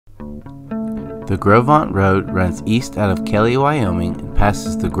The Gros Ventre Road runs east out of Kelly, Wyoming, and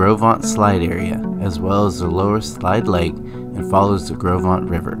passes the Gros Ventre Slide area, as well as the Lower Slide Lake, and follows the Gros Ventre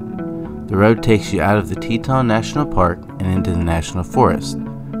River. The road takes you out of the Teton National Park and into the National Forest.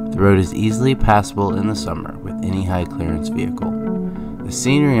 The road is easily passable in the summer with any high clearance vehicle. The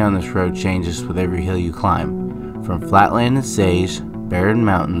scenery on this road changes with every hill you climb, from flatland and sage, barren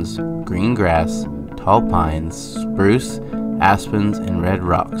mountains, green grass, tall pines, spruce, aspens, and red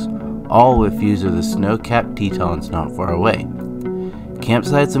rocks, all with views of the snow-capped Tetons not far away.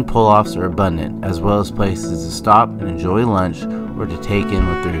 Campsites and pull-offs are abundant, as well as places to stop and enjoy lunch or to take in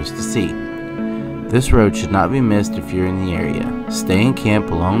what there is to see. This road should not be missed if you're in the area. Stay in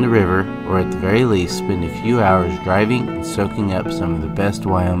camp along the river, or at the very least spend a few hours driving and soaking up some of the best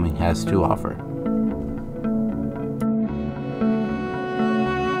Wyoming has to offer.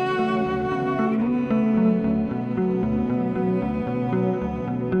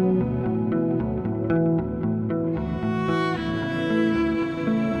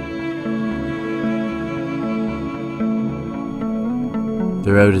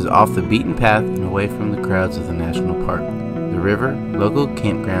 The road is off the beaten path and away from the crowds of the national park. The river, local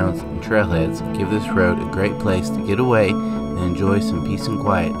campgrounds, and trailheads give this road a great place to get away and enjoy some peace and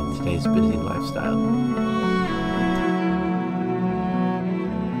quiet in today's busy lifestyle.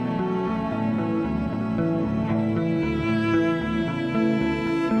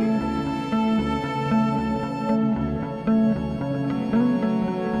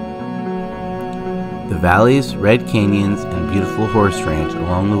 The valleys, red canyons, and beautiful horse ranch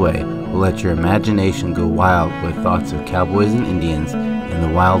along the way will let your imagination go wild with thoughts of cowboys and Indians in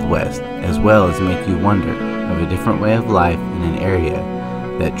the Wild West, as well as make you wonder of a different way of life in an area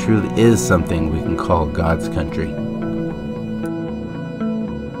that truly is something we can call God's country.